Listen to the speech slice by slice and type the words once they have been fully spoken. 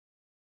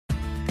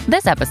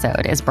This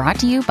episode is brought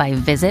to you by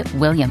Visit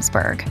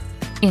Williamsburg.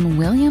 In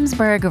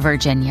Williamsburg,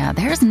 Virginia,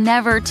 there's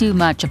never too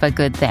much of a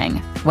good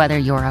thing. Whether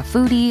you're a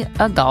foodie,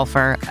 a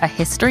golfer, a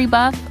history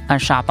buff, a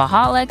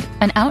shopaholic,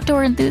 an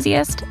outdoor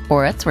enthusiast,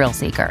 or a thrill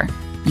seeker,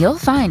 you'll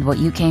find what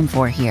you came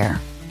for here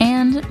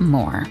and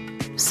more.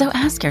 So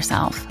ask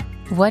yourself,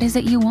 what is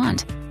it you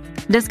want?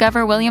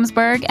 Discover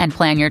Williamsburg and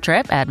plan your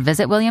trip at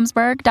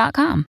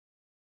visitwilliamsburg.com.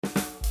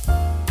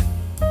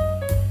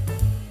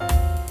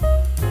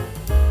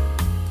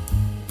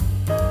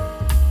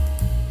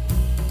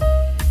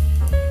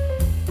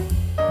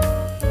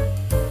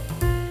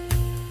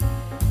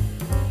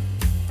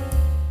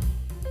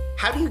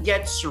 How do you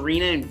get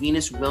Serena and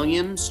Venus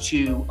Williams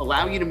to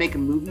allow you to make a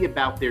movie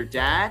about their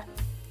dad?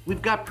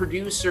 We've got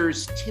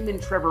producers Tim and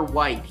Trevor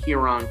White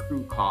here on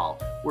Crew Call.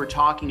 We're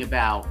talking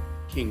about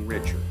King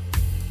Richard.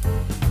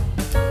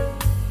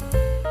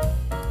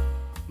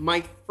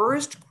 My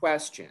first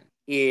question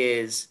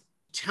is,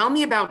 tell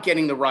me about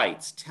getting the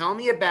rights. Tell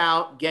me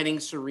about getting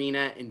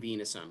Serena and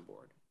Venus on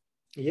board.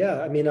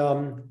 Yeah, I mean,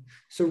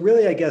 so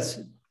really, I guess,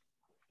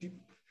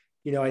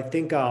 I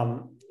think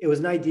it was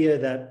an idea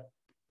that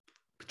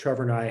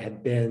Trevor and I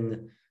had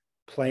been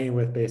playing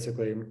with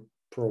basically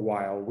for a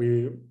while.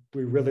 We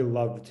really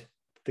loved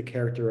the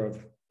character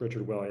of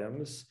Richard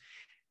Williams,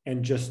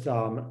 and just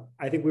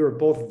I think we were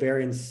both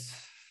very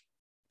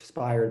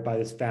inspired by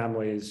this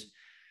family's,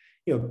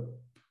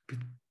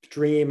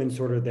 dream and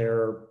sort of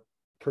their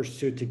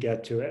pursuit to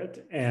get to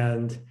it.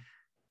 And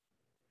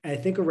I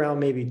think around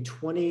maybe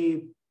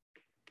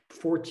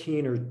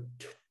 2014 or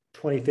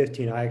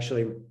 2015, I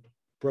actually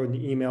wrote an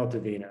email to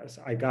Venus.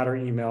 I got her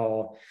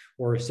email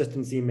or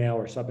assistant's email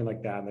or something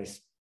like that. And I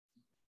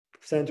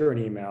sent her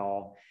an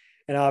email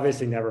and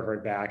obviously never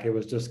heard back. It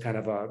was just kind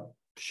of a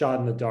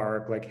shot in the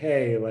dark, like,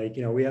 hey,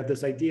 we have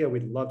this idea.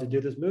 We'd love to do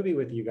this movie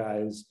with you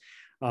guys.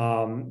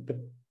 But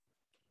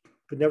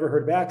never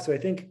heard back. So I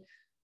think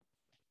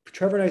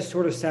Trevor and I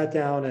sort of sat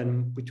down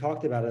and we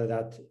talked about it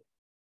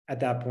at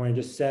that point and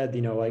just said,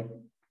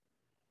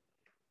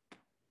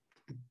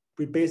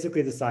 we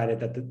basically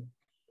decided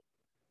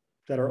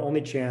that our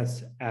only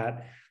chance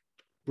at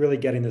really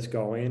getting this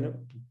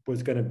going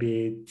was going to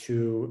be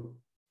to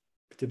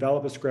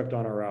develop a script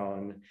on our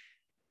own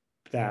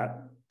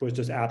that was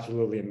just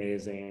absolutely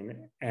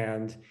amazing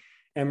and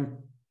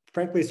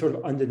frankly sort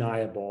of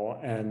undeniable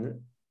and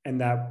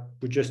that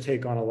would just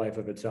take on a life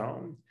of its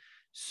own.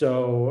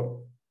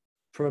 So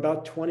from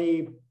about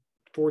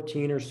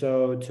 2014 or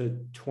so to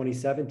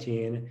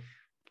 2017,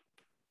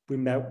 we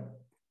met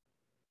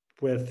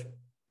with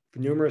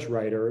numerous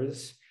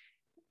writers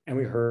and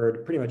we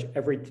heard pretty much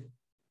every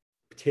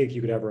take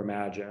you could ever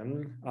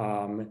imagine.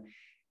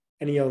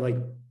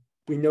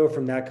 We know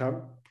from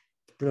from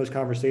those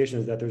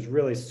conversations that there's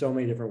really so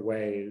many different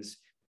ways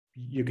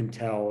you can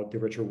tell the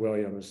Richard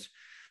Williams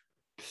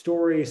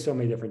story, so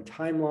many different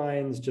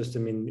timelines.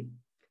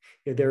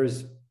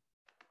 There's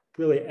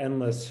really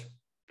endless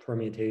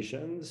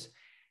permutations.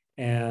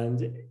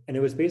 And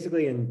it was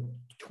basically in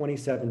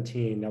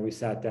 2017 that we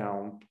sat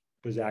down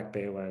with Zach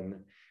Baylin.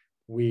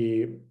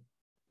 We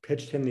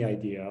pitched him the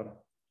idea,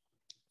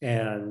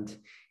 and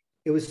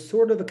it was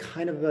sort of a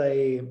kind of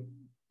a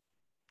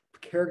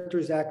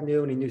character Zach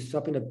knew, and he knew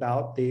something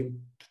about the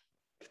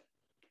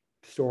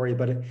story,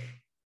 but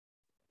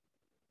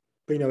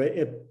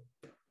it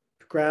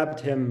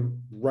grabbed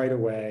him right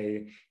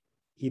away.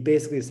 He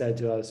basically said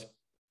to us,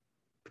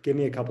 give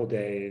me a couple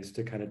days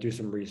to kind of do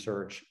some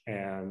research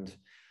and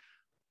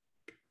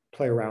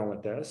play around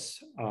with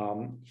this.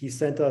 He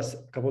sent us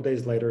a couple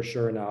days later,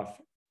 sure enough,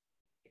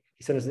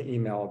 he sent us an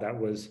email that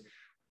was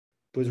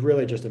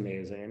really just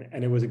amazing.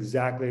 And it was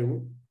exactly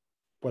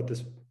what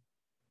this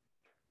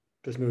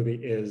movie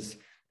is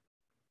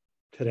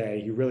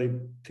today. He really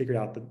figured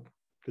out the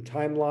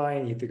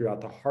timeline. He figured out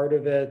the heart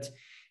of it.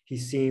 He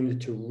seemed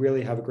to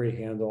really have a great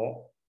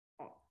handle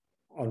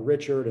on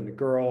Richard and the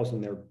girls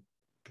and their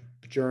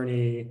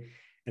journey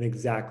and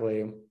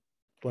exactly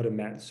what it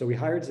meant. So we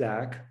hired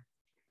Zach.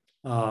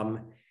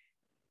 And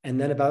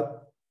then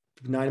about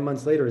 9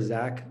 months later,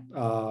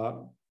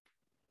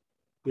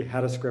 we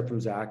had a script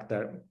from Zach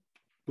that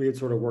we had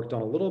sort of worked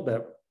on a little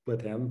bit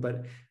with him,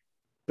 but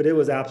it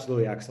was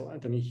absolutely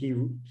excellent. I mean,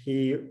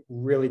 he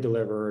really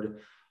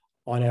delivered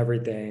on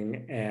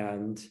everything.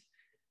 And,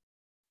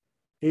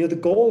 the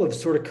goal of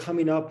sort of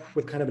coming up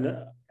with kind of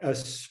a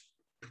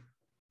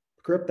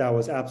script that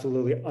was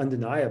absolutely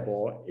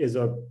undeniable is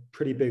a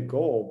pretty big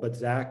goal. But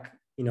Zach,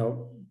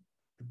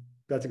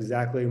 that's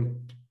exactly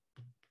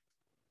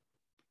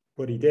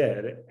what he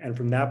did. And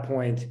from that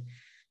point,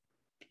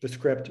 the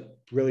script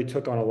really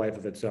took on a life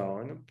of its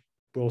own.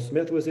 Will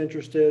Smith was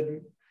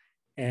interested,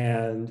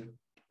 and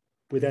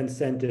we then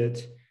sent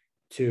it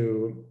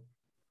to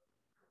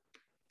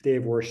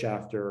Dave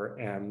Werschafter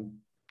and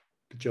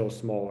Jill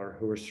Smoller,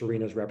 who were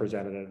Serena's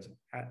representatives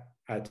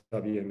at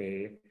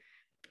WME.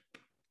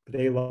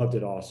 They loved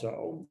it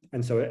also.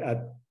 And so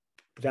at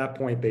that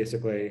point,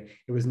 basically,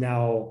 it was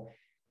now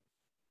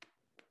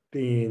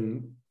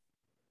being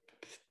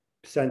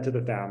sent to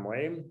the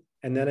family.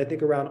 And then I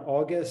think around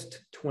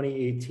August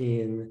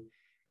 2018,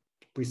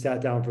 we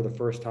sat down for the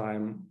first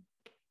time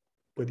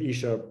with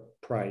Isha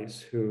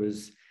Price, who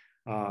is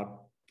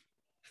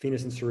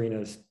Venus and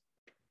Serena's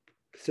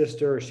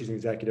sister. She's an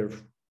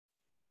executive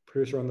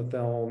producer on the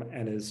film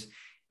and is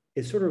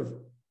sort of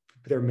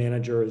their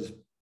manager, is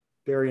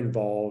very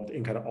involved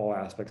in kind of all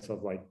aspects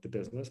of like the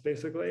business,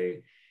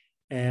 basically.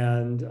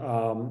 And,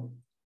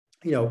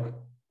 you know,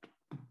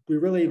 we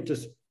really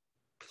just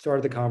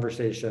started the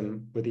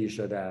conversation with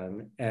Isha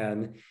then.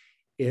 And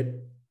it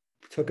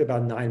took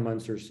about 9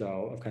 months or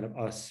so of kind of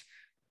us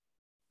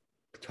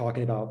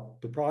talking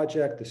about the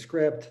project, the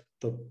script,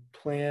 the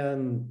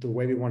plan, the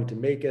way we wanted to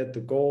make it, the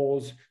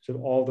goals, sort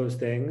of all those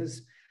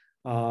things,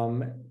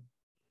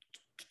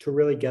 to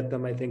really get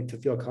them, I think, to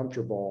feel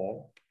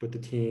comfortable with the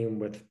team,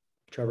 with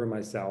Trevor and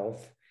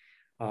myself,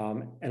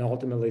 and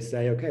ultimately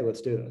say, okay,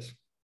 let's do this.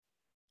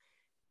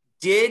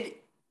 Did,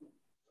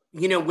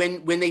 you know,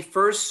 when they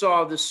first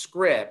saw the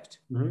script,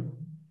 Mm-hmm.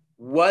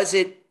 was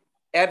it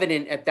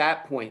evident at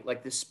that point,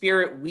 like the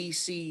spirit we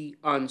see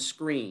on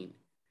screen,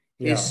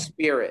 his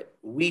spirit,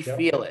 we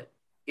feel it,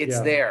 it's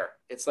there,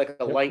 it's like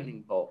a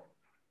lightning bolt.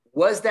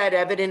 Was that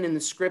evident in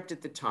the script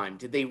at the time?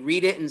 Did they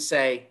read it and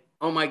say,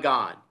 oh my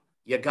God,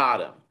 you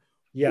got him?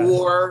 Yes.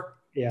 Or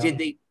did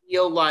they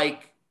feel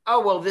like,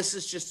 oh, well, this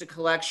is just a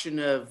collection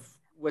of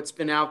what's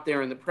been out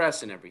there in the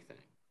press and everything?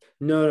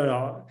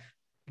 No.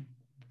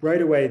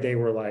 Right away, they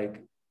were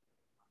like,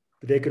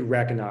 they could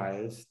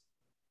recognize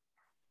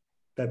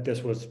that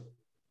this was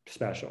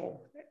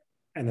special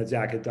and that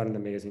Zach had done an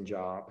amazing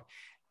job.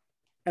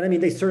 And I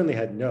mean, they certainly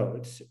had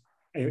notes.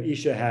 And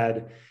Isha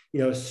had,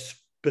 you know,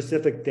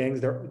 specific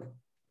things. Their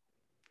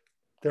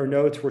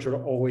notes were sort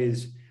of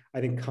always,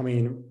 I think,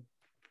 coming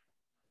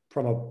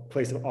from a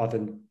place of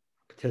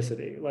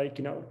authenticity. Like,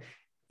 you know,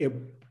 it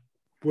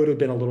would have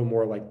been a little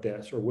more like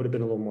this, or would have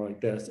been a little more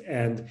like this.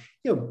 And,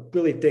 you know,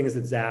 really things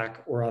that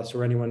Zach or us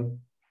or anyone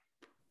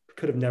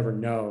could have never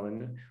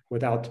known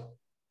without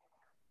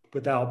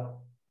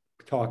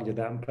talking to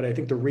them. But I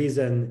think the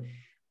reason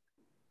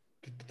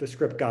the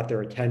script got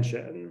their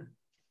attention,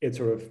 it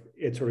sort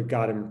of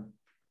got in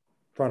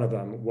front of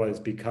them, was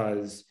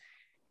because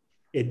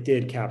it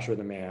did capture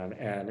the man,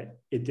 and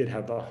it did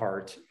have the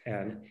heart,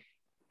 and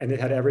it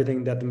had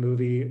everything that the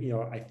movie, you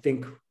know, I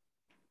think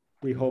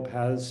we hope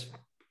has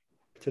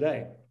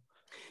today.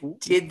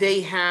 Did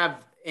they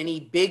have any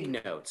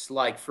big notes?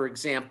 Like, for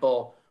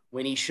example,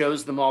 when he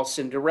shows them all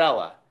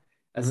Cinderella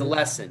as a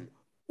lesson,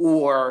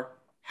 or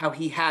how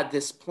he had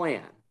this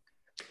plan?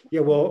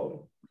 Yeah,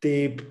 well,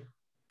 the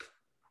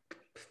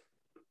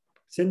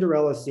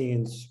Cinderella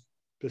scene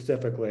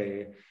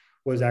specifically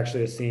was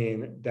actually a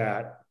scene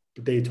that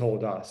they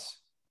told us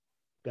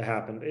to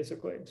happen,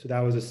 basically. So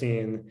that was a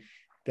scene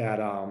that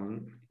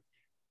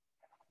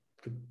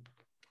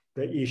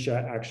that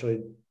Isha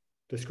actually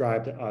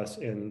described to us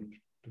in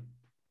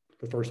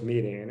the first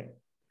meeting,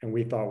 and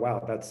we thought,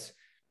 wow,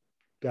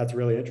 that's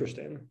really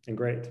interesting and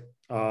great.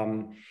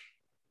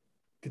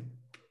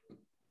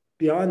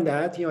 Beyond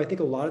that, you know, I think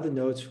a lot of the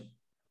notes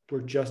were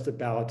just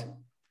about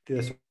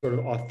this sort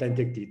of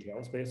authentic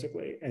details,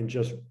 basically, and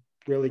just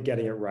really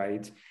getting it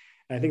right.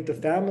 And I think the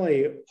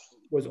family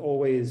was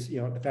always,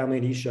 you know, the family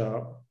and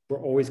Isha were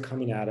always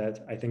coming at it,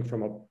 I think,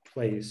 from a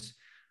place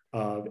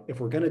of, if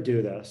we're going to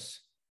do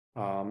this,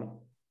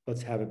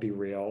 let's have it be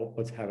real,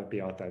 let's have it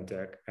be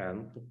authentic,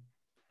 and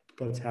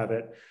let's have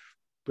it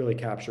really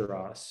capture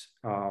us.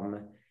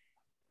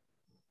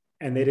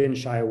 And they didn't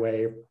shy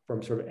away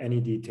from sort of any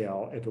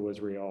detail if it was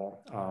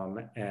real.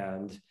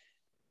 And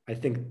I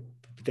think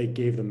they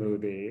gave the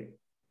movie,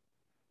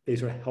 they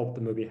sort of helped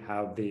the movie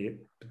have the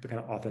kind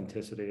of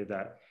authenticity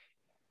that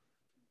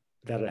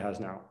it has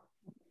now.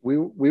 We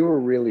were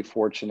really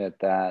fortunate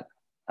that,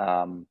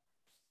 you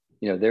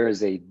know, there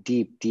is a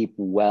deep, deep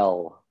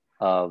well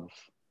of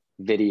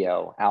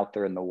video out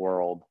there in the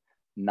world,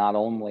 not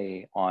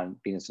only on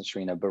Venus and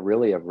Serena, but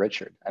really of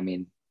Richard. I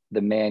mean,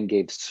 the man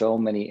gave so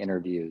many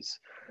interviews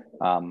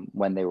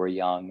when they were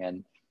young,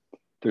 and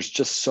there's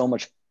just so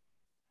much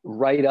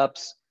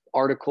write-ups,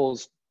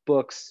 articles,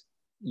 books,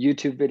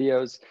 YouTube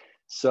videos.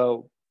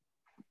 So,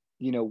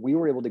 you know, we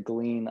were able to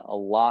glean a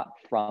lot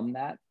from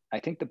that. I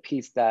think the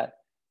piece that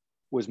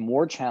was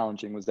more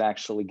challenging was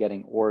actually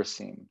getting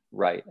Oracene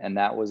right. And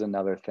that was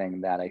another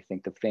thing that I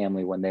think the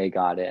family, when they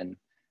got in,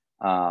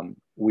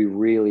 we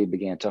really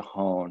began to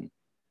hone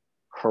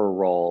her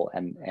role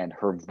and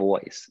her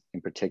voice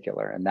in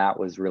particular. And that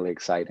was really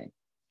exciting.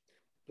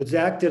 But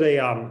Zach did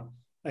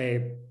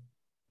a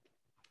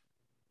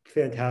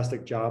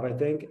fantastic job, I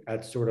think,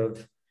 at sort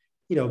of,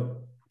 you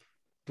know,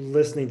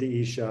 listening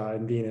to Isha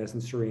and Venus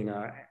and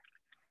Serena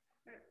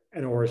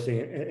and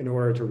Oracene in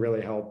order to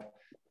really help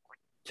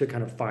to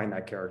kind of find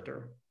that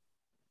character.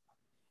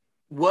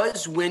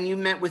 Was, when you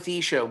met with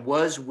Isha,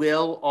 was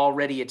Will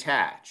already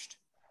attached?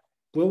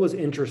 Will was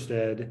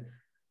interested,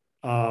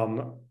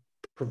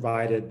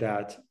 provided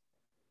that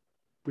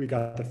we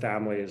got the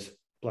family's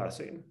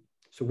blessing.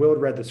 So Will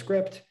had read the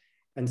script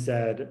and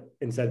said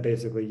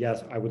basically,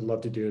 yes, I would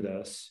love to do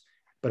this,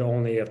 but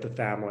only if the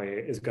family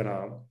is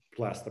gonna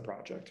blessed the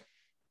project.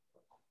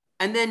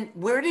 And then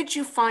where did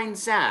you find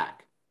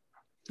Zach?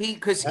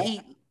 Because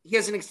he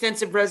has an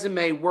extensive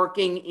resume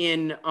working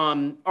in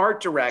art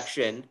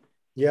direction.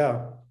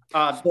 Yeah.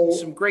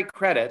 Some great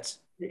credits.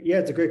 Yeah,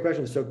 it's a great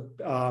question. So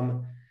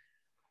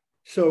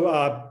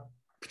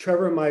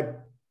Trevor, my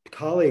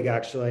colleague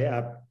actually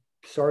at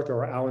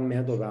Sartor, Alan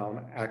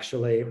Mandelbaum,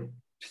 actually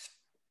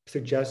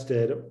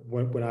suggested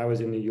when I was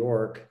in New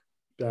York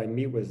that I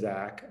meet with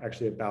Zach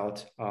actually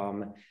about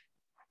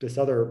this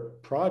other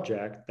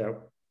project that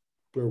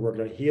we were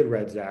working on. He had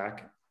read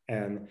Zach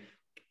and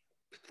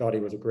thought he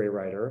was a great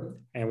writer.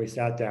 And we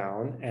sat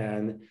down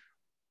and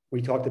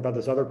we talked about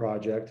this other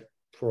project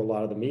for a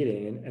lot of the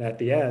meeting. And at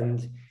the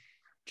end,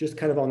 just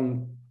kind of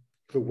on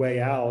the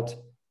way out,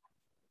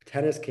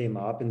 tennis came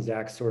up and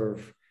Zach sort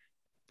of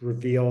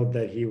revealed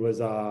that he was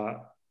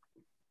an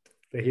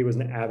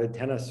avid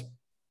tennis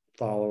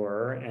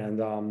follower.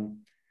 And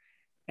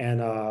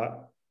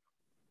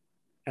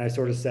I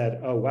sort of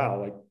said, oh,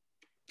 wow, like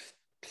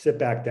sit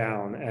back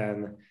down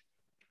and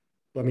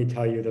let me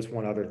tell you this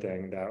one other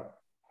thing that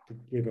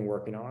we've been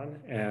working on.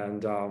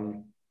 And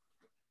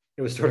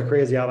it was sort of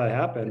crazy how that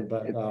happened,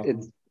 but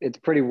it's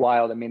pretty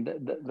wild. I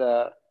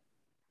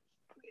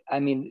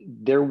mean,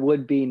 there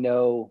would be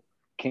no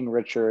King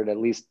Richard, at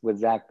least with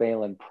Zach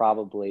Baylin,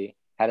 probably,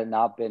 had it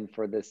not been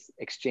for this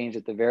exchange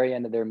at the very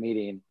end of their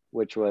meeting,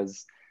 which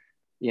was,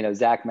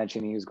 Zach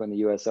mentioning he was going to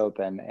the US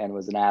Open and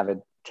was an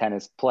avid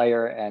tennis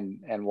player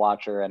and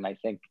watcher. And I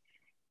think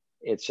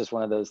it's just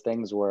one of those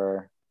things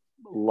where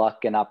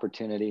luck and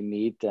opportunity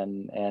meet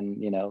and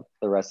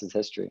the rest is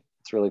history.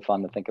 It's really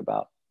fun to think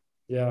about.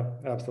 Yeah,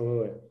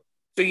 absolutely.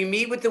 So you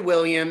meet with the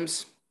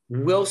Williams.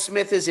 Mm-hmm. Will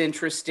Smith is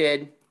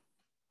interested.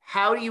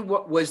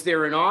 Was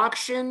there an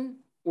auction,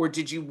 or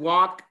did you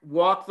walk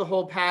the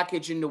whole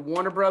package into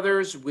Warner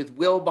Brothers with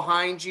Will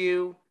behind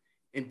you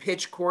and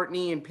pitch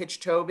Courtney and pitch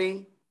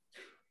Toby?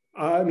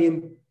 I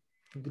mean,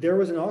 there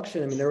was an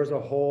auction. I mean, there was a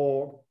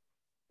whole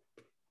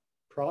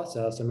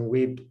process. I mean,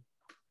 we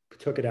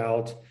took it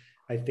out,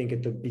 I think,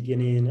 at the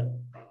beginning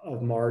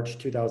of March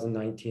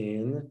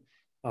 2019.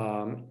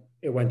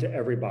 It went to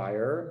every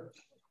buyer.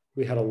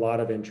 We had a lot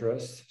of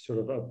interest sort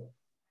of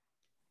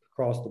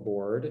across the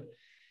board.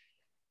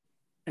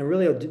 And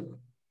really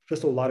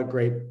just a lot of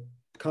great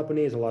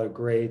companies, a lot of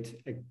great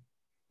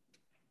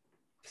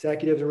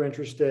executives were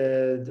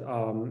interested.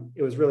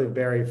 It was really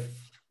very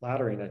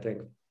flattering, I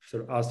think,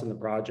 sort of us and the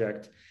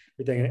project,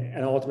 everything.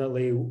 And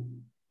ultimately,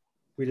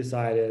 we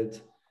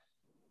decided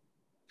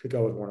to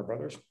go with Warner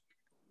Brothers.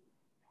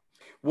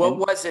 What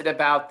was it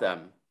about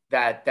them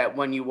that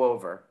won you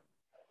over?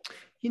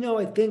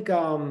 I think,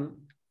 I'm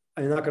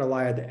not going to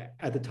lie,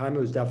 at the time,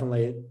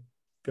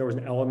 there was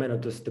an element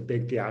of just the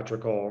big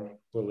theatrical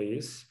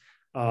release.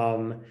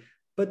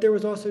 But there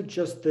was also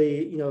just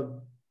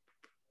the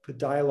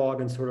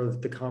dialogue and sort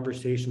of the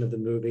conversation of the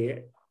movie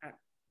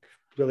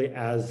really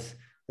as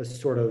a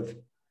sort of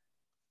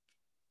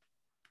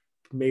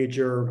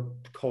major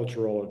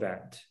cultural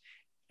event.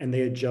 And they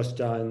had just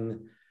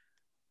done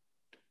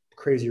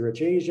Crazy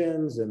Rich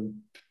Asians and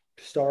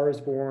Star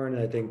is Born.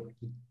 And I think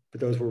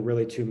those were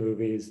really two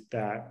movies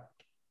that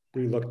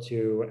we looked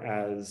to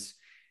as,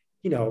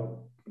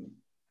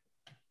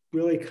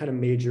 really kind of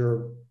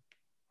major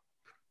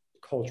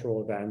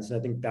cultural events. And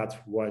I think that's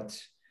what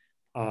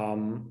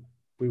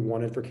we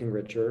wanted for King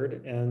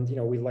Richard. And,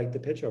 we liked the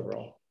pitch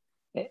overall.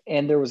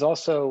 And there was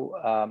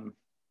also,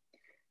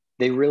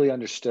 they really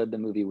understood the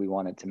movie we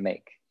wanted to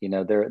make.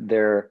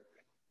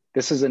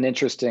 This is an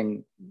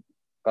interesting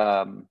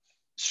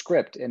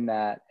script in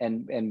that,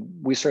 and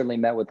we certainly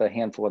met with a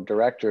handful of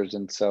directors.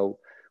 And so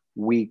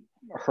we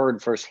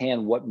heard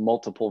firsthand what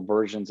multiple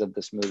versions of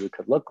this movie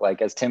could look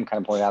like. As Tim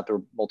kind of pointed out, there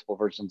were multiple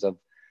versions of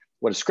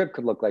what a script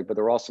could look like, but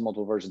there were also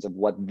multiple versions of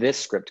what this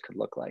script could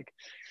look like.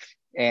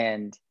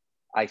 And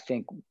I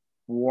think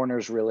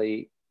Warner's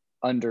really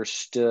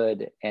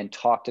understood and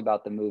talked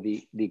about the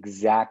movie the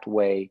exact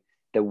way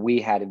that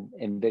we had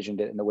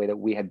envisioned it and the way that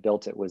we had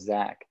built it with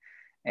Zach.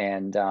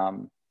 And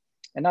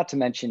not to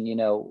mention,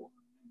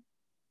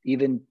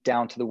 even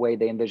down to the way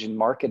they envisioned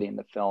marketing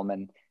the film,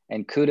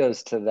 and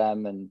kudos to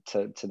them and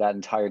to that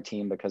entire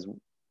team, because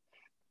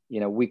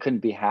we couldn't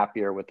be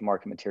happier with the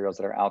market materials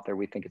that are out there.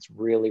 We think it's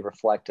really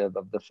reflective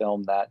of the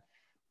film that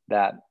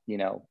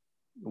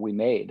we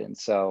made. And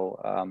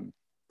so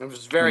it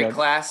was very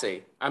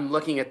classy. I'm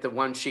looking at the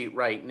one sheet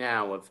right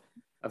now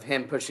of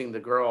him pushing the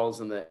girls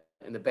in the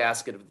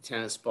basket of the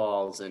tennis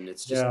balls, and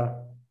it's just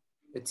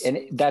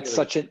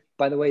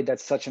by the way,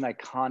 that's such an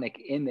iconic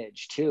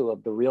image too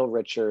of the real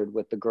Richard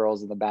with the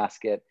girls in the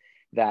basket,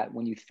 that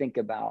when you think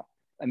about,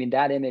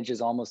 that image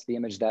is almost the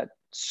image that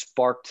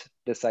sparked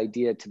this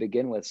idea to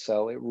begin with.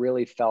 So it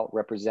really felt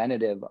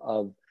representative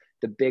of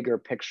the bigger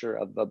picture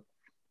of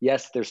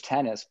yes, there's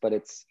tennis, but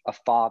it's a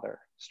father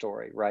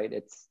story, right?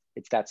 It's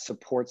that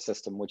support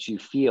system, which you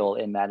feel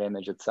in that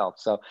image itself.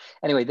 So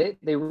anyway,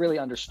 they really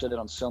understood it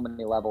on so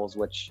many levels,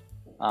 which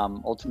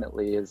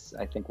ultimately is,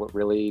 I think, what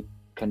really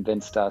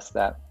convinced us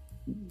that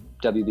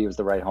WB was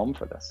the right home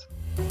for this.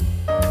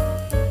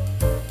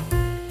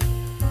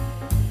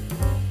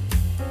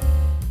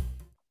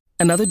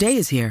 Another day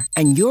is here,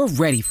 and you're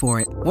ready for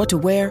it. What to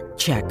wear?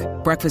 Check.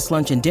 Breakfast,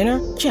 lunch, and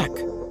dinner? Check.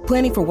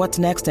 Planning for what's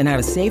next and how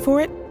to save for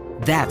it?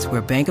 That's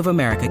where Bank of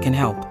America can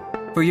help.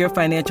 For your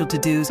financial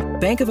to-dos,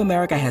 Bank of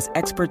America has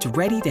experts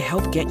ready to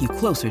help get you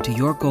closer to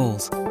your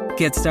goals.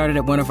 Get started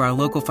at one of our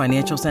local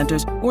financial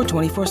centers or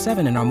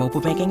 24/7 in our mobile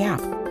banking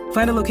app.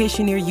 Find a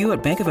location near you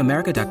at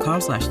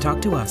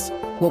bankofamerica.com/talktous.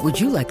 What would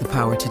you like the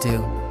power to do?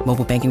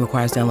 Mobile banking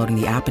requires downloading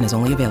the app and is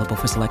only available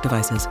for select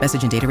devices.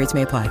 Message and data rates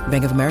may apply.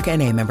 Bank of America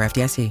N.A., member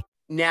FDIC.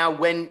 Now,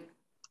 when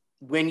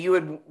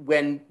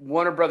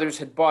Warner Brothers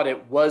had bought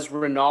it, was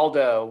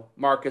Ronaldo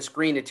Marcus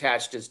Green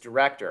attached as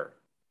director?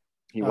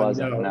 He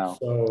wasn't. No.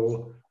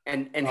 So,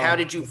 and how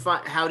did you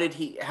find? How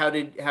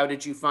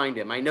did you find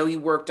him? I know he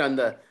worked on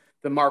the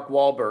Mark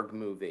Wahlberg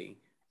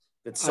movie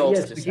that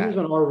Solstice yes, he was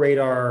on our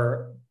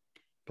radar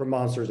for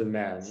Monsters and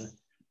Men,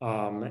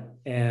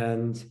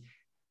 and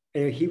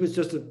he was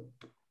just a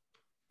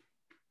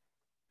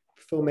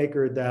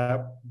filmmaker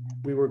that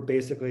we were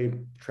basically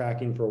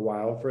tracking for a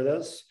while for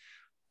this.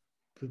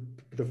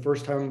 The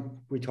first time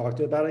we talked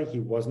about it, he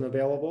wasn't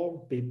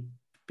available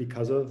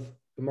because of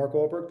the Mark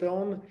Wahlberg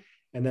film.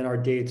 And then our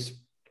dates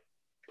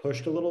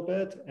pushed a little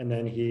bit, and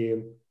then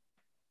he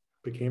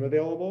became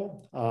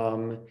available.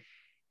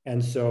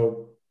 And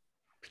so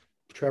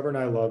Trevor and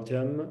I loved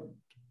him.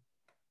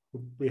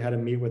 We had to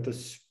meet with the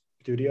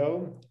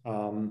studio.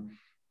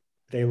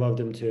 They loved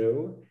him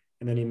too.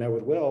 And then he met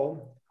with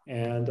Will,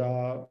 and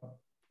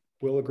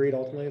Will agreed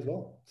ultimately as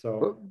well.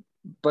 So,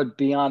 but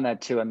beyond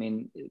that too, I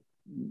mean,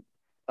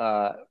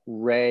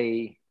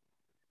 Ray,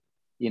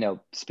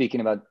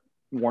 speaking about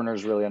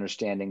Warner's really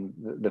understanding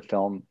the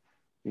film,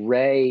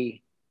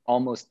 Ray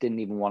almost didn't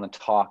even want to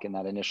talk in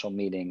that initial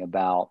meeting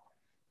about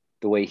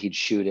the way he'd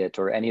shoot it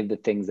or any of the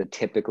things that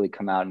typically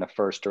come out in a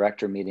first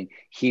director meeting.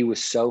 He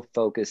was so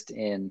focused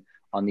in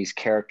on these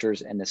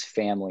characters and this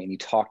family, and he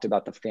talked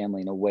about the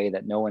family in a way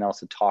that no one else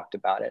had talked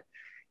about it.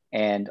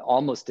 And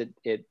almost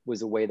it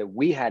was a way that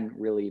we hadn't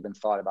really even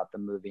thought about the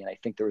movie. And I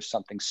think there was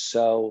something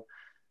so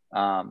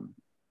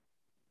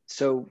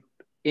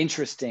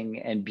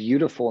interesting and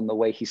beautiful in the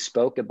way he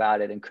spoke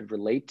about it and could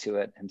relate to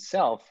it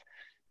himself,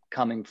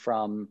 coming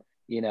from,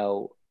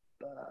 New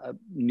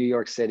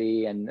York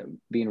City and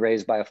being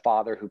raised by a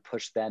father who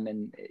pushed them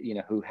and,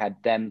 who had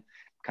them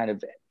kind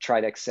of try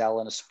to excel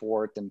in a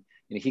sport. And,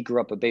 he grew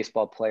up a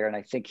baseball player. And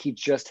I think he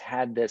just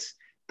had this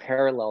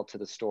parallel to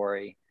the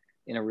story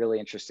in a really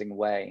interesting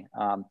way.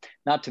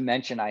 Not to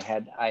mention I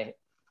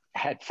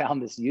had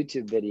found this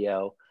YouTube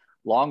video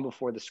long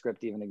before the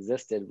script even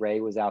existed. Ray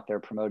was out there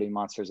promoting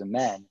Monsters and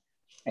Men.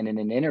 And in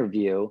an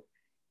interview,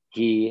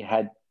 he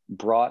had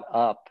brought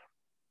up,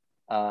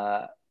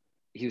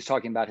 he was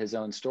talking about his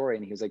own story.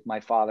 And he was like,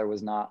 my father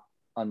was not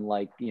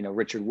unlike,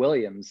 Richard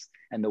Williams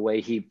and the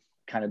way he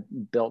kind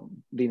of built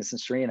Venus and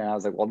Serena. And I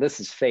was like, well, this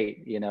is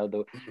fate.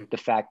 The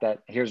fact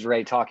that here's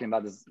Ray talking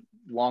about this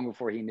long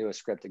before he knew a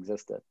script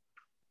existed.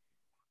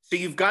 So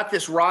you've got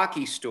this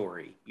Rocky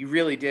story. You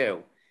really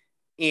do.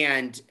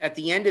 And at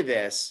the end of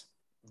this,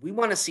 we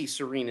want to see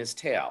Serena's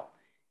tale.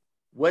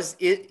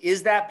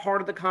 Is that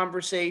part of the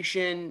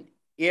conversation?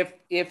 If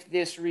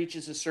this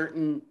reaches a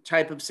certain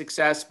type of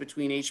success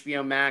between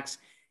HBO Max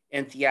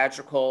and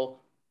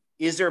theatrical,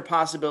 is there a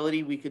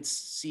possibility we could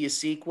see a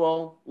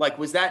sequel? Like,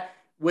 was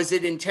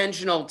it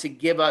intentional to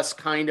give us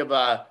kind of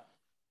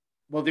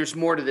there's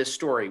more to this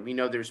story. We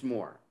know there's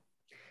more.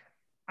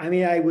 I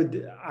mean,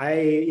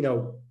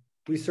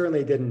 we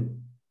certainly didn't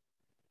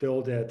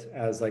build it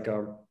as like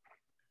a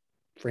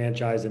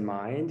franchise in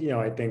mind.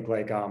 I think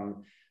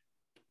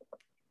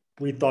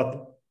we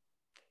thought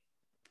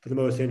the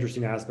most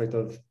interesting aspect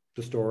of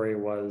the story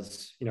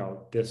was,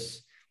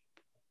 this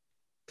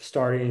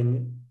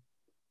starting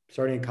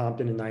in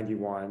Compton in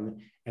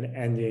 91 and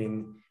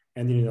ending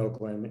in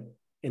Oakland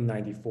in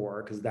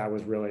 94, because that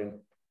was really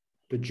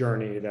the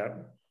journey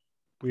that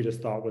we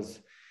just thought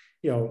was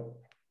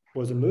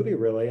a movie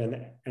really.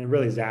 And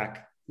really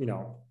Zach,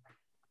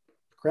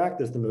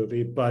 cracked as the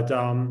movie. But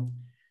I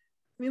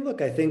mean,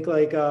 look, I think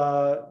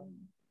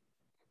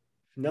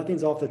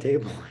nothing's off the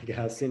table, I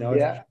guess,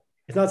 Yeah.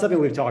 It's not something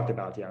we've talked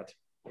about yet.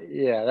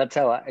 Yeah, that's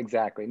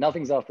exactly.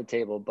 Nothing's off the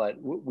table, but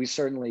we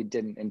certainly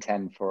didn't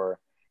intend for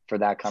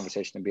that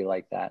conversation to be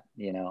like that,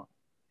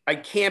 I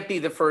can't be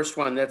the first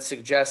one that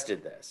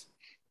suggested this.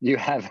 You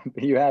haven't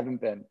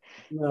been.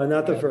 No,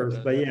 not the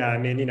first, but yeah, I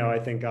mean, I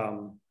think,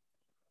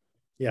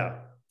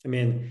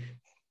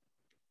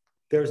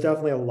 there's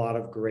definitely a lot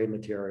of great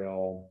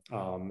material.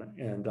 And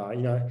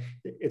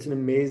it's an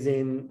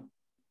amazing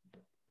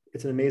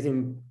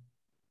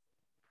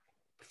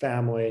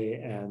family,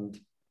 and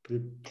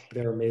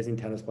they're amazing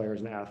tennis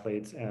players and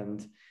athletes.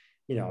 And,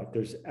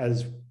 there's,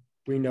 as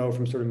we know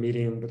from sort of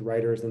meeting with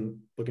writers and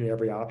looking at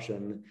every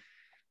option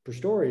for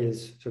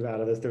stories sort of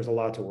out of this, there's a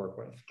lot to work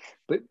with.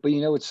 But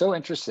what's so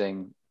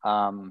interesting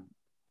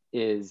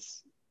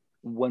is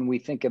when we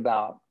think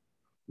about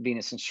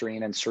Venus and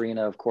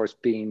Serena, of course,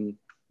 being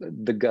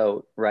the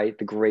GOAT, right?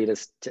 The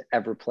greatest to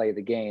ever play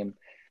the game,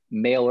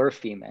 male or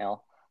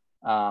female.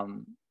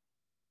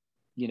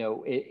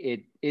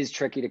 it is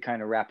tricky to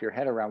kind of wrap your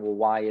head around, well,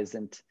 why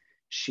isn't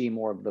she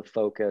more of the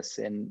focus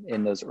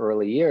in those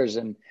early years?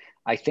 And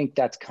I think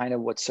that's kind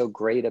of what's so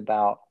great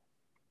about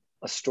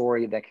a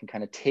story that can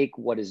kind of take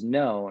what is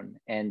known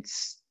and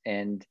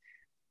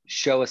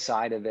show a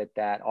side of it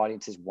that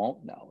audiences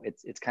won't know.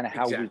 It's kind of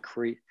how we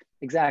create.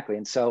 Exactly.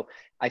 And so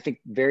I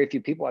think very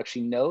few people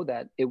actually know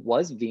that it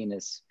was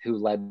Venus who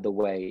led the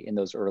way in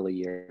those early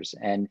years.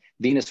 And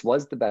Venus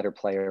was the better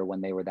player when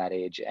they were that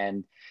age.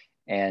 And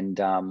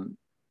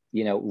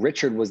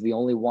Richard was the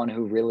only one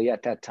who really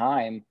at that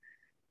time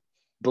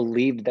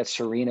believed that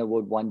Serena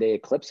would one day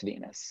eclipse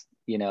Venus,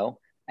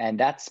 and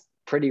that's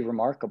pretty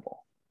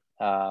remarkable.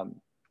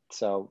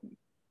 So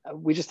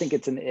we just think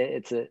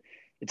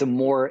it's a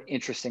more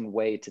interesting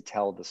way to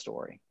tell the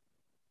story.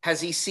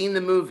 Has he seen the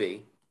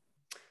movie?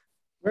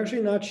 We're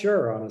actually not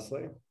sure,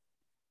 honestly.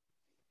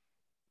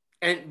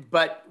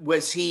 But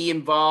was he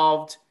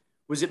involved?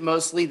 Was it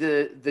mostly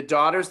the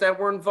daughters that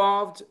were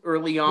involved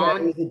early on?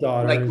 Yeah, it was the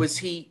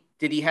daughters.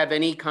 Did he have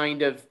any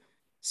kind of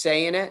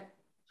say in it?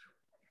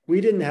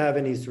 We didn't have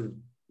any sort of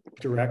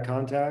direct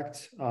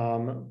contact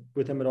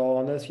with him at all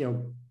on this. We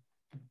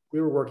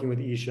were working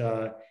with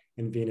Isha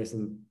and Venus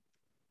and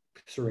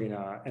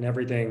Serena, and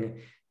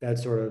everything that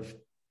sort of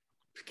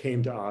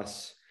came to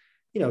us,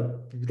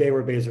 they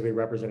were basically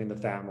representing the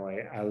family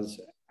as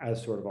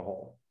sort of a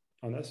whole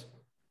on this.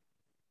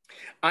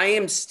 I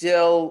am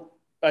still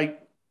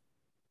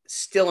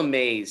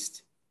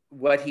amazed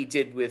what he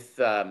did with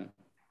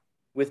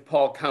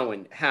Paul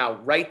Cohen, how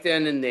right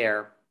then and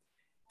there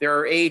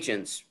are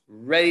agents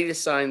ready to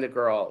sign the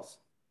girls,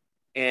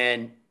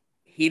 and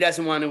he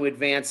doesn't want to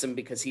advance them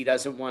because he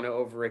doesn't want to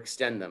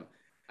overextend them.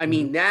 I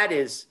mean, that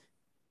is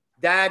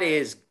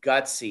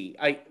gutsy.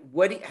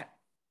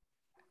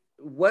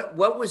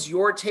 What was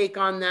your take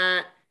on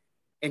that?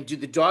 And do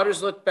the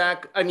daughters look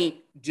back?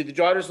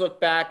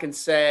 And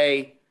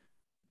say,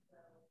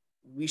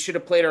 we should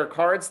have played our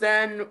cards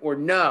then, or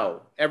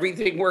no,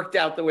 everything worked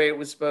out the way it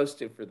was supposed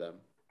to for them?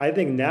 I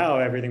think now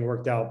everything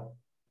worked out.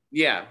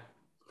 Yeah.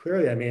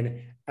 Clearly. I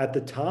mean, at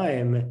the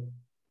time,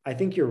 I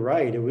think you're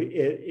right.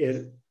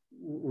 It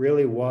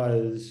really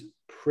was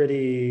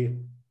pretty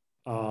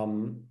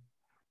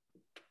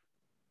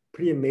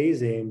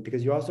amazing,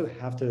 because you also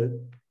have to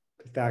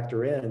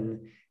factor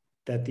in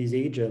that these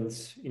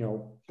agents,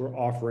 were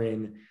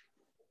offering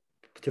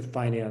to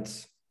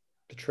finance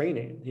the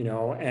training,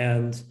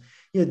 and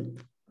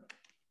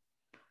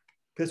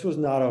this was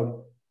not a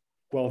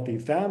wealthy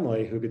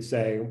family who could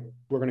say,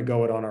 we're going to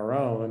go it on our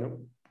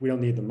own. We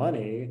don't need the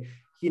money.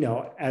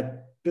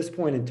 At this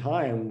point in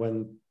time,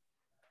 when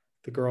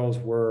the girls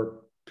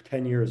were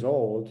 10 years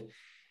old,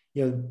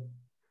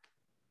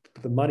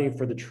 the money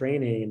for the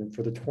training,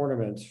 for the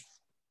tournaments,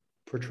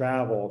 for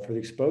travel, for the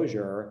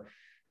exposure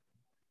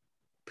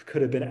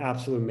could have been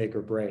absolute make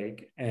or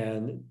break.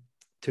 And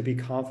to be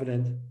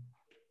confident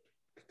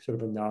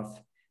sort of enough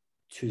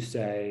to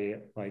say,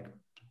 like,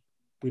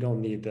 we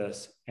don't need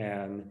this,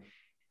 and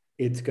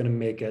it's going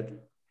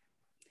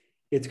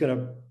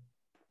to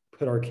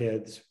put our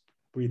kids,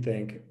 we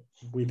think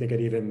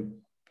at even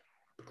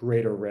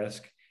greater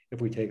risk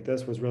if we take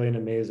this, was really an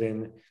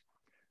amazing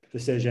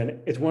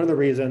decision. It's one of the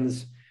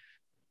reasons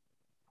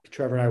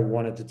Trevor and I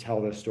wanted to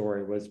tell this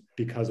story, was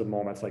because of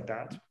moments like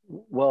that.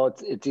 Well,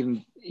 it's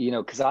even,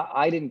 because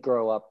I didn't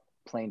grow up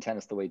playing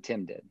tennis the way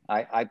Tim did.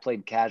 I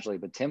played casually,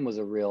 but Tim was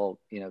a real,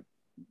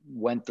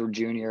 went through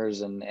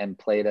juniors and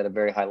played at a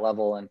very high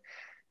level. And,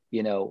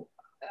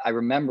 I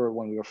remember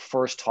when we were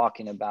first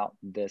talking about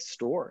this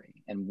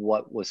story and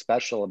what was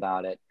special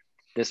about it,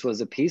 this was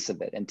a piece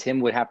of it. And Tim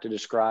would have to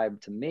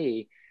describe to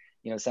me,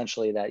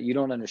 essentially, that you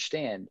don't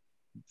understand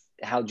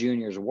how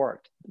juniors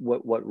worked.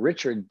 What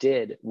Richard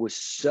did was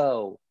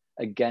so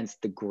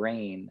against the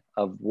grain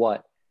of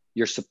what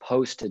you're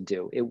supposed to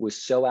do. It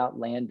was so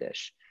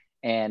outlandish.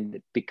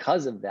 And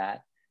because of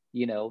that,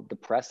 the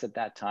press at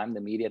that time,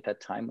 the media at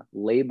that time,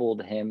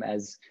 labeled him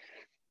as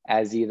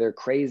either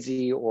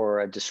crazy or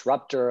a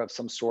disruptor of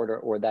some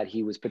sort, or that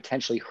he was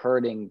potentially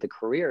hurting the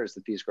careers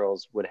that these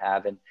girls would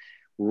have. And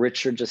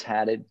Richard just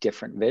had a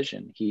different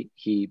vision.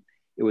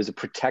 It was a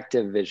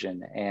protective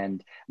vision.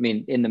 And I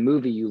mean, in the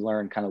movie, you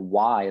learn kind of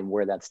why and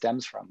where that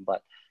stems from,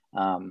 but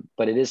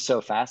it is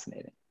so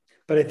fascinating.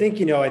 But I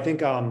think, I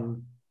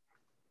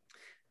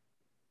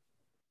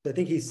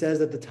think he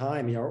says at the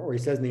time, or he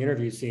says in the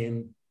interview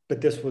scene,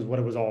 but this was what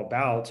it was all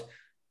about,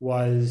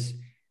 was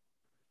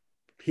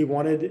he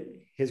wanted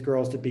his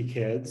girls to be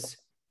kids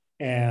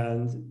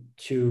and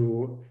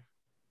to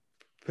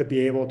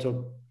be able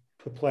to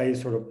play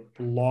sort of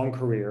long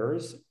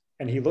careers.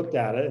 And he looked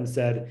at it and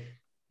said,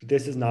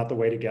 this is not the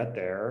way to get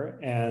there.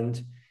 And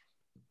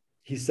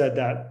he said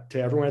that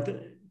to everyone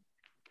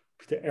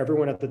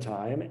at the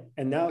time.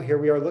 And now here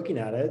we are looking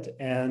at it.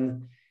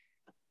 And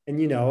I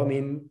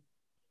mean,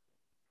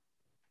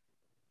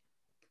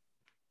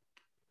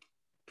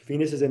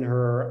 Venus is in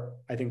her,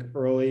 I think,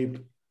 early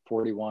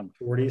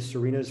 40s.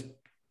 Serena's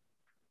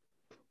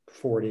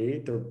 40.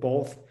 They're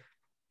both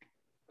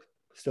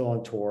still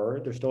on tour.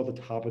 They're still at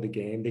the top of the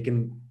game. They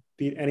can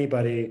beat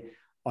anybody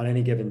on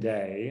any given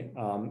day.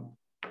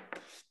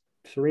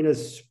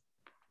 Serena's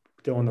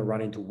still in the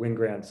running to win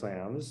Grand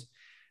Slams.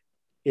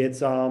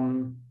 It's, I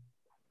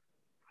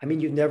mean,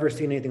 you've never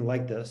seen anything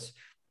like this.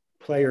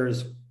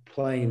 Players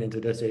playing into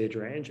this age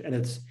range, and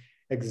it's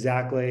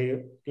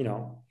exactly, you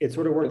know, it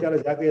sort of worked out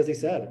exactly as he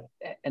said.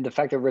 And the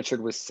fact that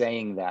Richard was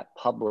saying that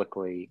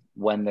publicly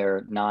when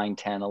they're 9,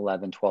 10,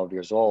 11, 12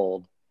 years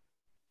old,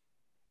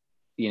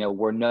 you know,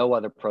 where no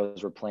other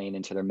pros were playing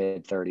into their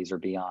mid 30s or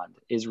beyond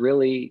is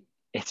really,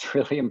 it's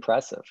really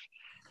impressive.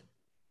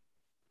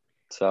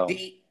 So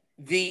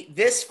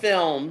this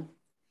film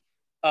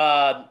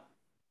was,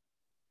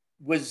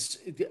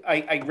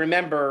 I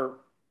remember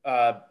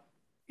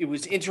it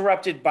was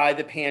interrupted by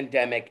the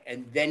pandemic,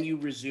 and then you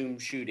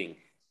resumed shooting.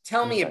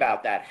 Tell me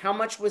about that. How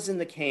much was in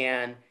the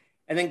can?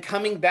 And then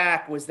coming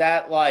back, was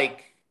that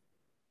like...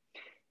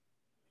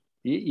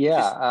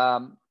 Yeah.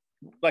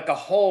 Like a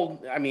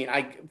whole, I mean,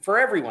 for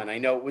everyone, I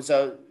know it was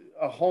a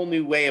whole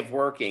new way of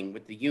working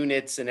with the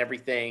units and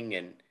everything.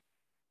 And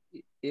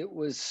it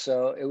was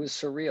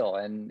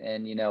surreal.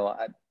 And you know,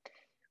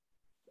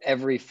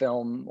 every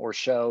film or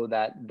show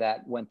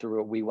that went through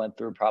what we went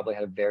through probably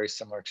had a very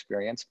similar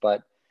experience.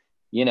 But,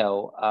 you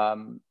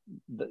know,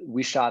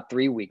 we shot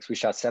 3 weeks. We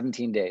shot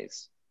 17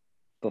 days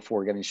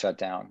before getting shut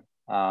down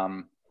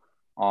on,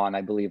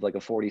 I believe, like a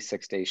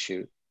 46-day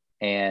shoot.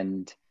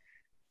 And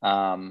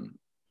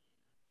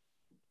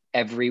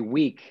every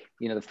week,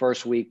 you know, the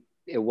first week,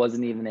 it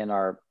wasn't even in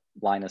our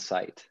line of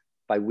sight.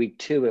 By week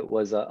 2, it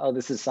was, oh,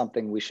 this is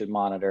something we should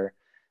monitor.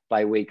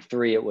 By week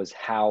 3, it was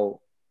how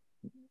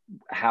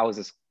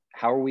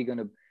are we going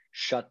to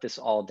shut this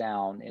all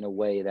down in a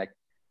way that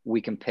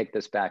we can pick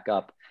this back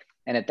up?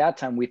 And at that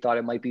time, we thought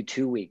it might be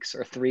 2 weeks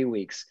or 3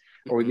 weeks,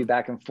 or we'd be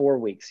back in 4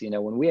 weeks. You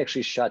know, when we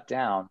actually shut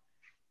down,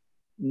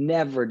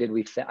 never did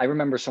we I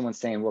remember someone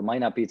saying, well, it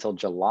might not be till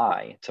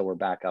July till we're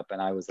back up.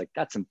 And I was like,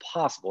 that's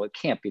impossible. It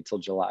can't be till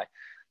July.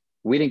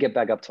 We didn't get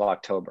back up till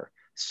October.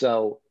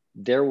 So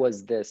there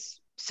was this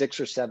 6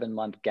 or 7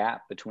 month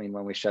gap between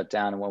when we shut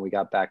down and when we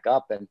got back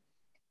up.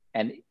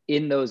 And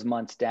in those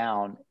months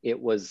down, it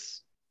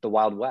was the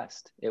Wild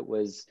West. It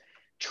was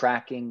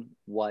tracking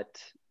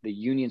what the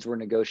unions were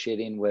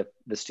negotiating with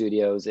the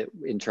studios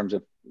in terms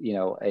of, you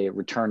know, a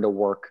return to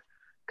work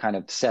kind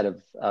of set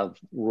of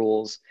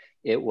rules.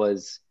 It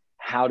was,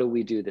 how do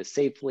we do this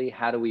safely?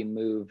 How do we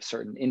move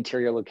certain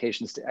interior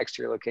locations to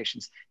exterior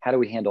locations? How do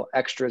we handle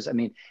extras? I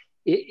mean,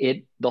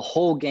 the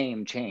whole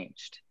game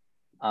changed.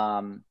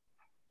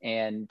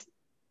 And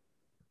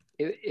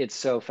it's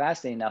so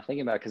fascinating now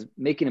thinking about it, because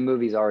making a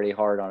movie is already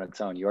hard on its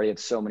own. You already have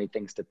so many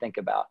things to think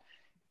about.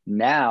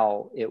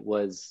 Now it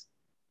was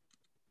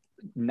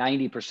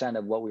 90%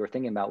 of what we were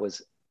thinking about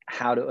was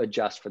how to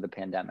adjust for the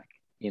pandemic,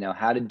 you know,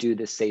 how to do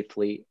this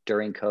safely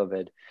during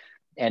COVID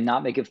and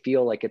not make it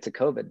feel like it's a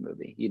COVID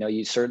movie. You know,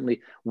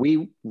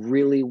 we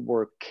really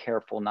were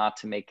careful not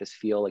to make this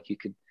feel like you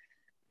could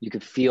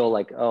feel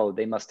like, oh,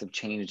 they must have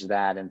changed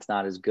that and it's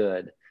not as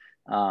good.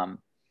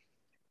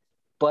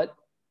 But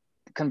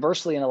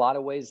conversely, in a lot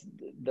of ways,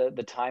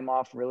 the time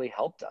off really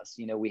helped us.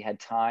 You know, we had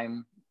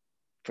time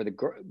for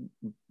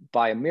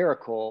by a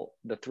miracle,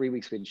 the 3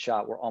 weeks we'd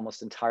shot were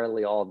almost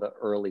entirely all the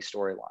early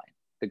storyline.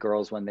 The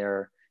girls, when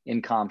they're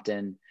in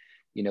Compton,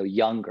 you know,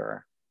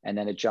 younger, and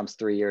then it jumps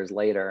 3 years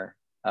later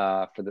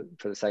for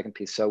the second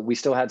piece. So we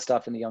still had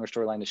stuff in the younger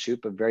storyline to shoot,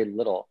 but very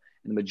little.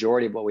 And the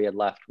majority of what we had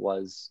left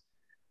was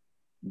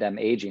them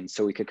aging.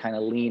 So we could kind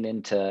of lean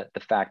into the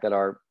fact that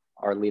our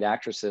lead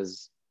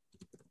actresses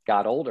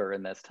got older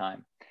in this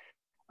time.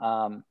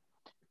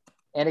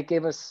 And it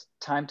gave us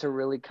time to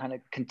really kind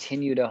of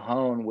continue to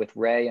hone with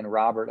Ray and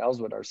Robert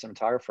Elswood, our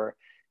cinematographer,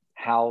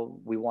 how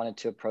we wanted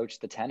to approach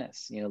the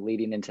tennis, you know,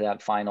 leading into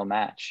that final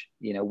match.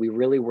 You know, we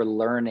really were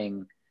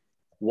learning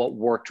what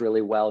worked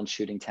really well in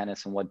shooting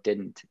tennis and what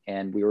didn't.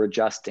 And we were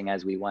adjusting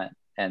as we went.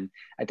 And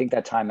I think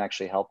that time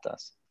actually helped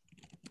us.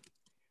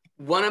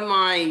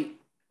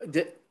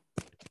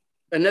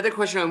 Another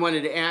question I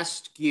wanted to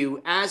ask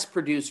you, as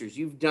producers,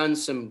 you've done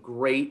some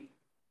great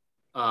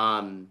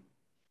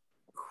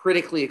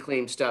critically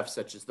acclaimed stuff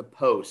such as The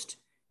Post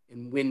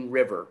and Wind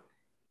River.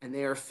 And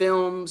they are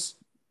films,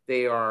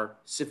 they are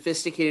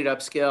sophisticated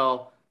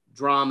upscale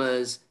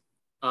dramas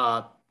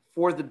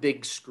for the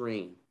big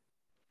screen.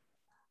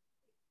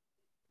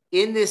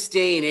 In this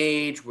day and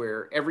age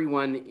where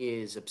everyone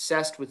is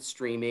obsessed with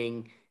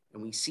streaming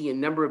and we see a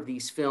number of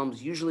these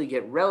films usually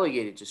get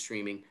relegated to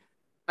streaming,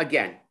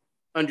 again,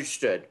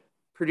 understood,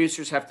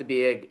 producers have to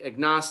be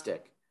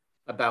agnostic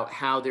about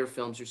how their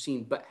films are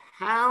seen, but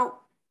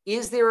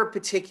is there a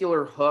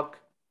particular hook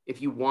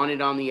if you want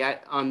it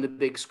on the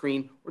big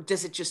screen, or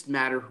does it just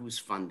matter who's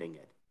funding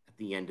it at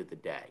the end of the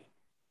day?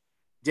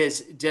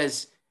 Does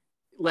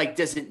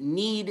it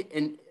need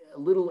a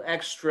little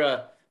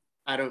extra,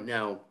 I don't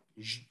know,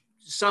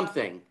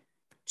 something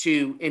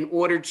in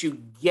order to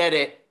get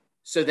it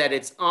so that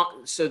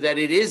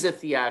it is a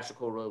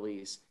theatrical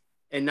release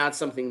and not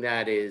something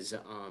that is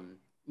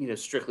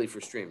strictly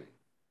for streaming?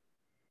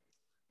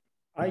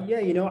 Yeah,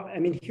 you know, I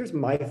mean, here's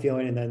my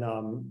feeling, and then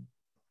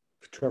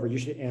Trevor, you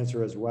should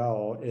answer as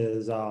well,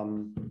 is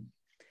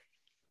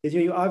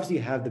you obviously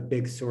have the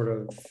big sort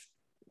of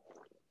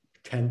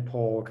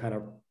tentpole kind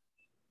of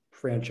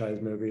franchise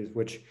movies,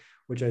 which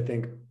I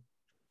think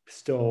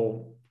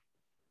still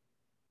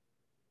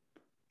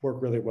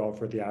work really well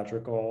for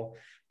theatrical.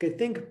 I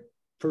think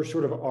for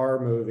sort of our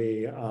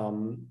movie,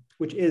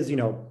 which is,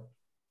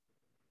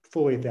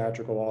 fully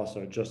theatrical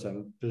also, just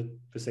on the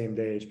same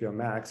day, HBO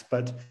Max.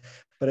 But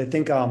I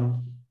think, I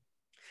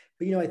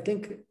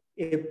think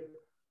it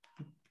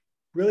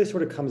really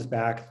sort of comes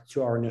back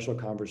to our initial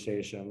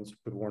conversations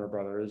with Warner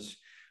Brothers,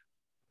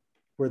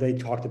 where they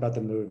talked about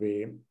the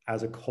movie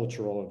as a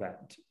cultural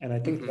event. And I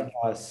think to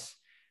us,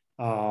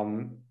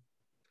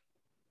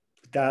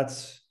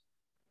 that's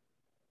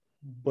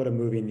what a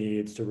movie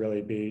needs to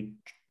really be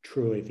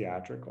truly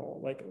theatrical,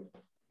 like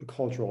a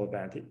cultural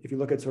event. If you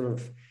look at sort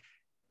of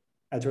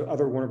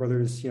other Warner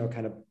Brothers,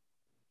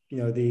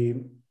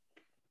 the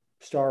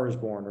Star is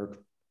Born or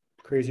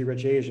Crazy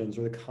Rich Asians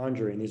or The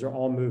Conjuring, these are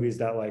all movies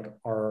that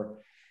are,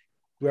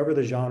 whoever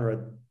the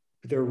genre,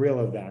 they're real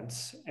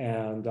events.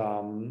 And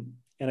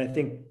I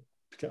think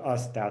to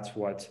us, that's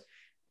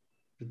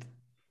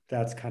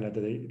kind of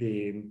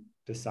the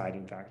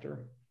deciding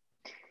factor.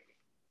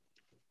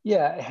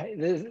 Yeah,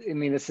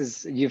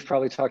 you've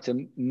probably talked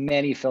to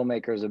many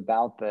filmmakers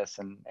about this,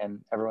 and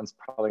everyone's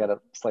probably got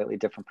a slightly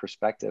different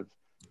perspective.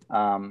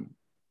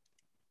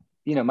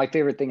 My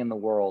favorite thing in the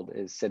world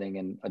is sitting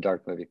in a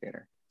dark movie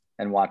theater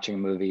and watching a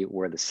movie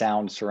where the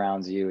sound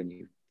surrounds you and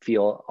you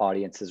feel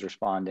audiences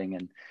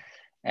responding.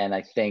 And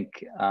I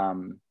think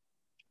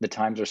the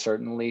times are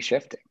certainly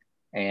shifting.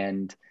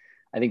 And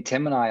I think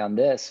Tim and I on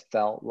this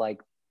felt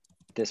like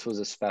this was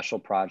a special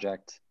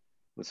project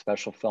with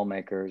special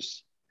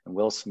filmmakers and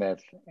Will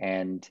Smith.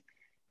 And,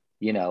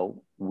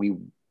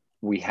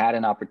 we had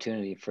an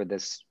opportunity for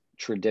this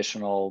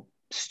traditional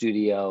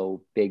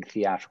studio, big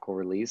theatrical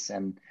release.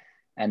 And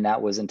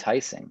that was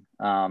enticing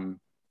and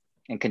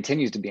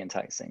continues to be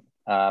enticing.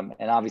 And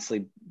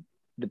obviously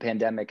the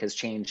pandemic has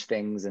changed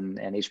things, and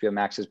HBO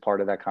Max is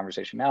part of that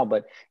conversation now,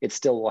 but it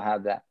still will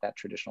have that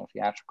traditional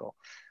theatrical.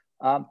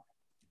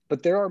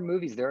 But there are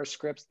movies, there are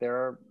scripts, there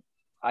are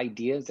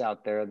ideas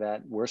out there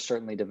that we're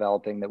certainly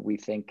developing that we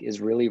think is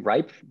really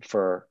ripe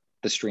for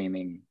the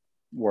streaming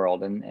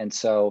world. And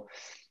so,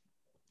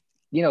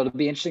 it'll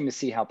be interesting to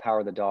see how Power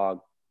of the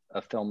Dog,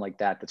 a film like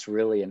that's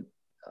really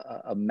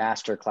a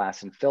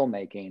masterclass in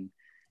filmmaking,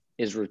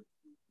 is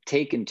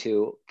taken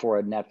to for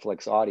a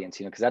Netflix audience,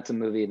 because that's a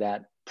movie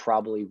that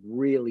probably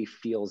really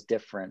feels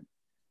different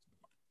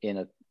in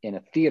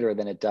a theater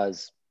than it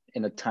does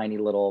in a tiny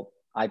little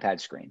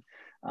iPad screen.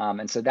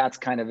 And so that's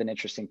kind of an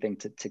interesting thing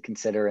to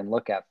consider and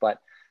look at. But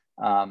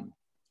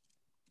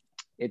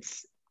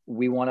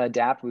we want to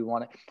adapt.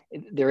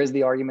 There is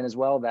the argument as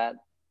well that,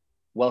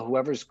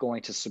 whoever's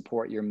going to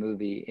support your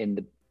movie in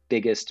the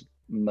biggest,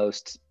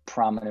 most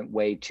prominent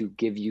way to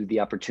give you the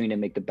opportunity to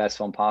make the best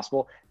film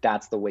possible,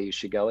 that's the way you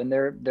should go. And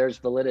there's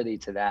validity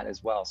to that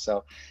as well.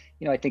 So,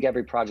 I think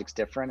every project's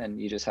different,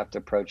 and you just have to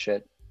approach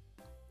it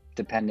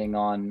depending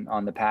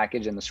on the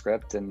package and the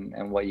script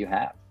and what you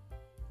have.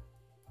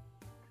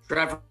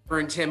 Trevor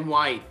and Tim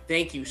White,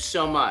 thank you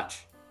so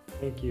much.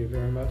 Thank you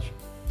very much.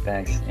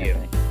 Thanks, Thank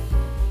Anthony. you.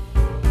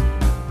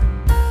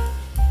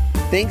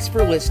 Thanks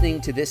for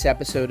listening to this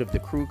episode of the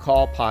Crew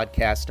Call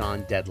podcast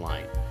on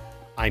Deadline.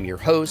 I'm your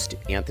host,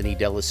 Anthony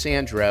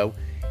D'Alessandro,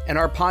 and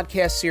our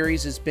podcast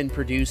series has been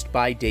produced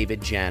by David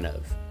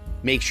Janov.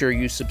 Make sure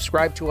you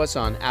subscribe to us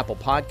on Apple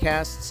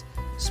Podcasts,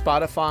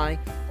 Spotify,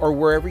 or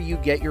wherever you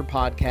get your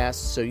podcasts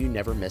so you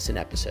never miss an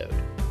episode.